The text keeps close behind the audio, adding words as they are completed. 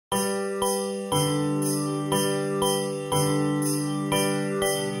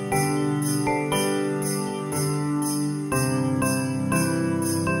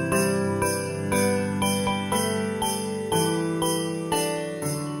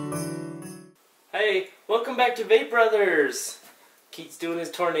Hey, welcome back to Vape Brothers. Keith's doing his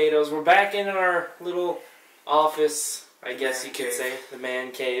tornadoes. We're back in our little office, I guess you could say, the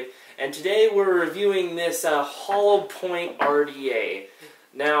man cave. And today we're reviewing this Hallow RDA.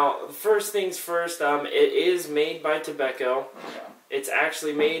 Now, first things first, it is made by Vapetekusa. It's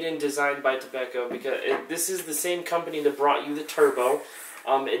actually made and designed by Vapetekusa because this is the same company that brought you the Turbo.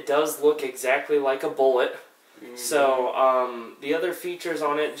 It does look exactly like a bullet. So, the other features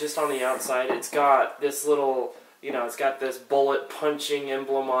on it, just on the outside, it's got this little, it's got this bullet punching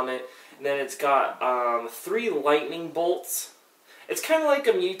emblem on it, and then it's got 3 lightning bolts. It's kind of like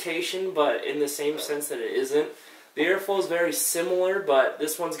a mutation, but in the same sense that it isn't. The airflow is very similar, but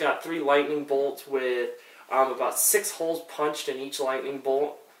this one's got 3 lightning bolts with about 6 holes punched in each lightning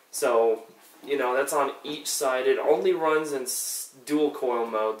bolt. So, that's on each side. It only runs in dual coil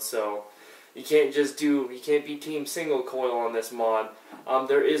mode, so you can't be team single coil on this mod.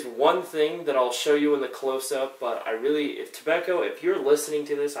 There is one thing that I'll show you in the close-up, but if Vapetekusa, if you're listening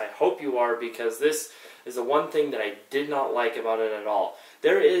to this, I hope you are, because this is the one thing that I did not like about it at all.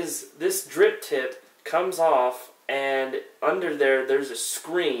 This drip tip comes off, and under there's a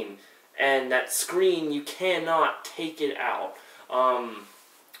screen, and that screen, you cannot take it out.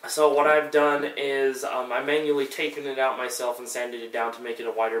 So what I've done is I manually taken it out myself and sanded it down to make it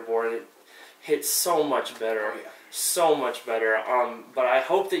a wider bore, and it hits so much better. So much better. But I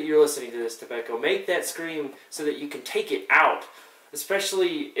hope that you're listening to this, Vapetekusa. Make that screen so that you can take it out.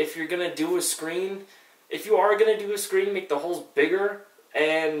 Especially if you're going to do a screen. If you are going to do a screen, make the holes bigger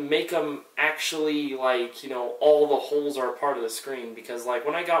and make them actually, all the holes are a part of the screen. Because,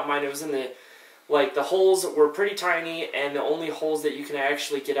 when I got mine, it was in the, the holes were pretty tiny, and the only holes that you can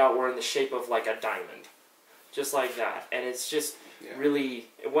actually get out were in the shape of, a diamond. Just like that. And it's just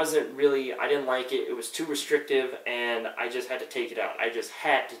it wasn't really, I didn't like it. It was too restrictive, and I just had to take it out. I just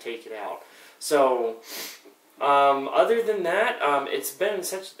had to take it out. So, other than that, it's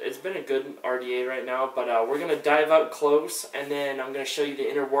been a good RDA right now, but we're going to dive up close, and then I'm going to show you the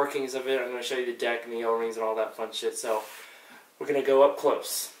inner workings of it. I'm going to show you the deck and the O-rings and all that fun shit, so we're going to go up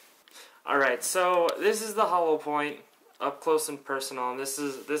close. Alright, so this is the Hallow point, up close and personal, and this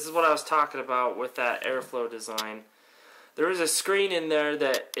is what I was talking about with that airflow design. There is a screen in there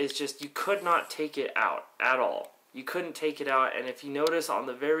that is just, you could not take it out at all. You couldn't take it out, and if you notice on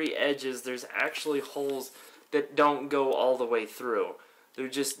the very edges, there's actually holes that don't go all the way through. They're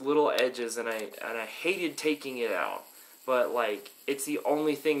just little edges, and I hated taking it out. But, it's the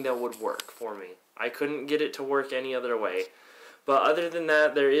only thing that would work for me. I couldn't get it to work any other way. But other than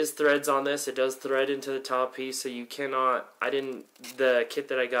that, there is threads on this. It does thread into the top piece, so you cannot, the kit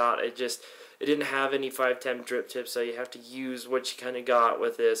that I got, it didn't have any 510 drip tips, so you have to use what you kind of got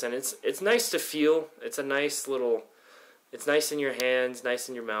with this. And it's nice to feel. It's a nice little, it's nice in your hands, nice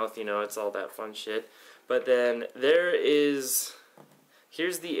in your mouth, it's all that fun shit. But then here's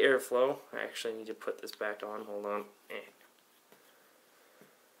the airflow. I actually need to put this back on, hold on.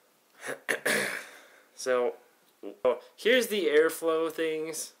 So, here's the airflow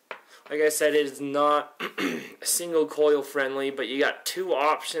things. Like I said, it is not single coil friendly, but you got 2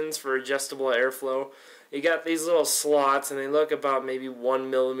 options for adjustable airflow. You got these little slots, and they look about maybe 1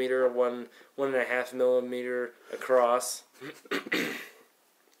 millimeter or 1.5 millimeter across.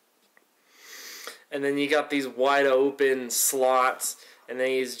 And then you got these wide open slots, and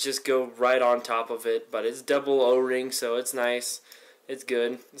these just go right on top of it. But it's double O-ring, so it's nice. It's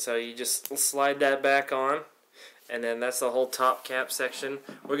good. So you just slide that back on. And then that's the whole top cap section.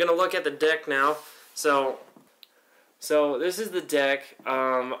 We're going to look at the deck now. So this is the deck.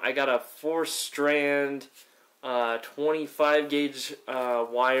 I got a 4-strand 25 gauge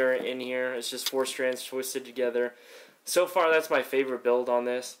wire in here. It's just 4 strands twisted together. So far, that's my favorite build on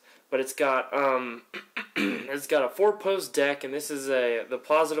this. But it's got a 4-post deck, and this is the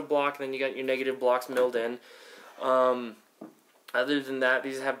positive block, and then you got your negative blocks milled in. Other than that,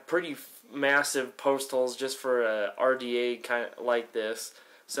 these have pretty massive post holes just for a RDA kind of like this.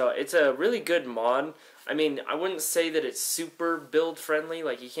 So it's a really good mod. I mean, I wouldn't say that it's super build friendly.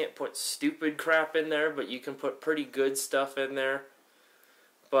 You can't put stupid crap in there, but you can put pretty good stuff in there.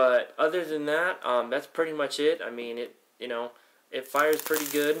 But other than that, that's pretty much it. I mean, it fires pretty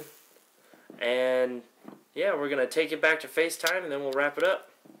good. And yeah, we're gonna take it back to FaceTime, and then we'll wrap it up.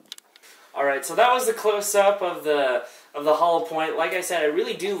 Alright, so that was the close-up of the Hallow point. Like I said, I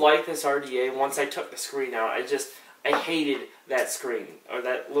really do like this RDA. Once I took the screen out, I hated that screen, or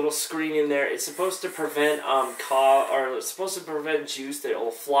that little screen in there. It's supposed to prevent it's supposed to prevent juice that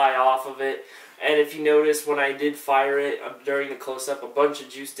will fly off of it. And if you notice, when I did fire it during the close-up, a bunch of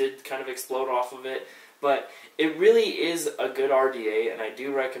juice did kind of explode off of it. But it really is a good RDA, and I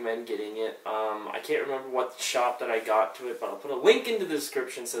do recommend getting it. I can't remember what shop that I got to it, but I'll put a link into the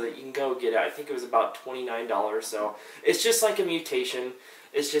description so that you can go get it. I think it was about $29, so it's just like a mutation.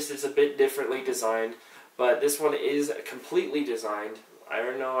 It's a bit differently designed, but this one is completely designed. I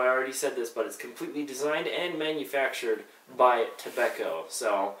don't know, I already said this, but it's completely designed and manufactured by Vapetekusa.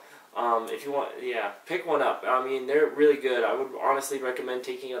 So, if you want, yeah, pick one up. I mean, they're really good. I would honestly recommend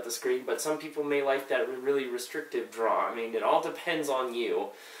taking out the screen, but some people may like that really restrictive draw. I mean, it all depends on you.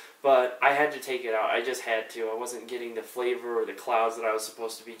 But I had to take it out. I just had to. I wasn't getting the flavor or the clouds that I was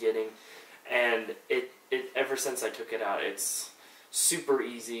supposed to be getting. And ever since I took it out, it's super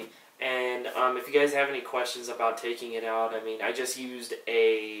easy. And if you guys have any questions about taking it out, I mean, I just used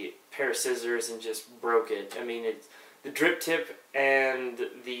a pair of scissors and just broke it. I mean, the drip tip and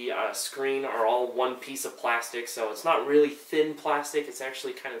the screen are all one piece of plastic, so it's not really thin plastic. It's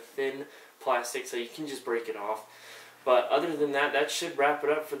actually kind of thin plastic, so you can just break it off. But other than that, that should wrap it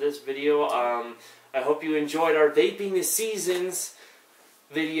up for this video. I hope you enjoyed our Vaping the Seasons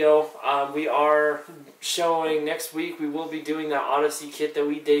video. We are showing next week. We will be doing that Odyssey kit that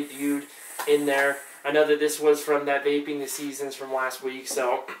we debuted in there. I know that this was from that Vaping the Seasons from last week,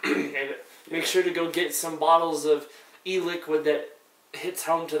 so make sure to go get some bottles of e-liquid that hits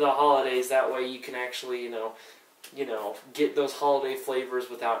home to the holidays. That way you can actually, you know, get those holiday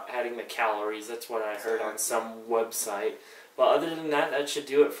flavors without adding the calories. That's what I heard on some website. But other than that, that should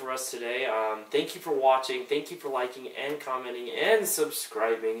do it for us today. Thank you for watching. Thank you for liking and commenting and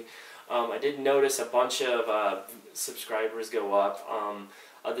subscribing. I did notice a bunch of subscribers go up.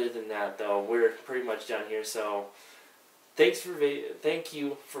 Other than that, though, we're pretty much done here. So thank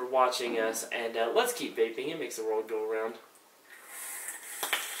you for watching us, and let's keep vaping. It makes the world go around.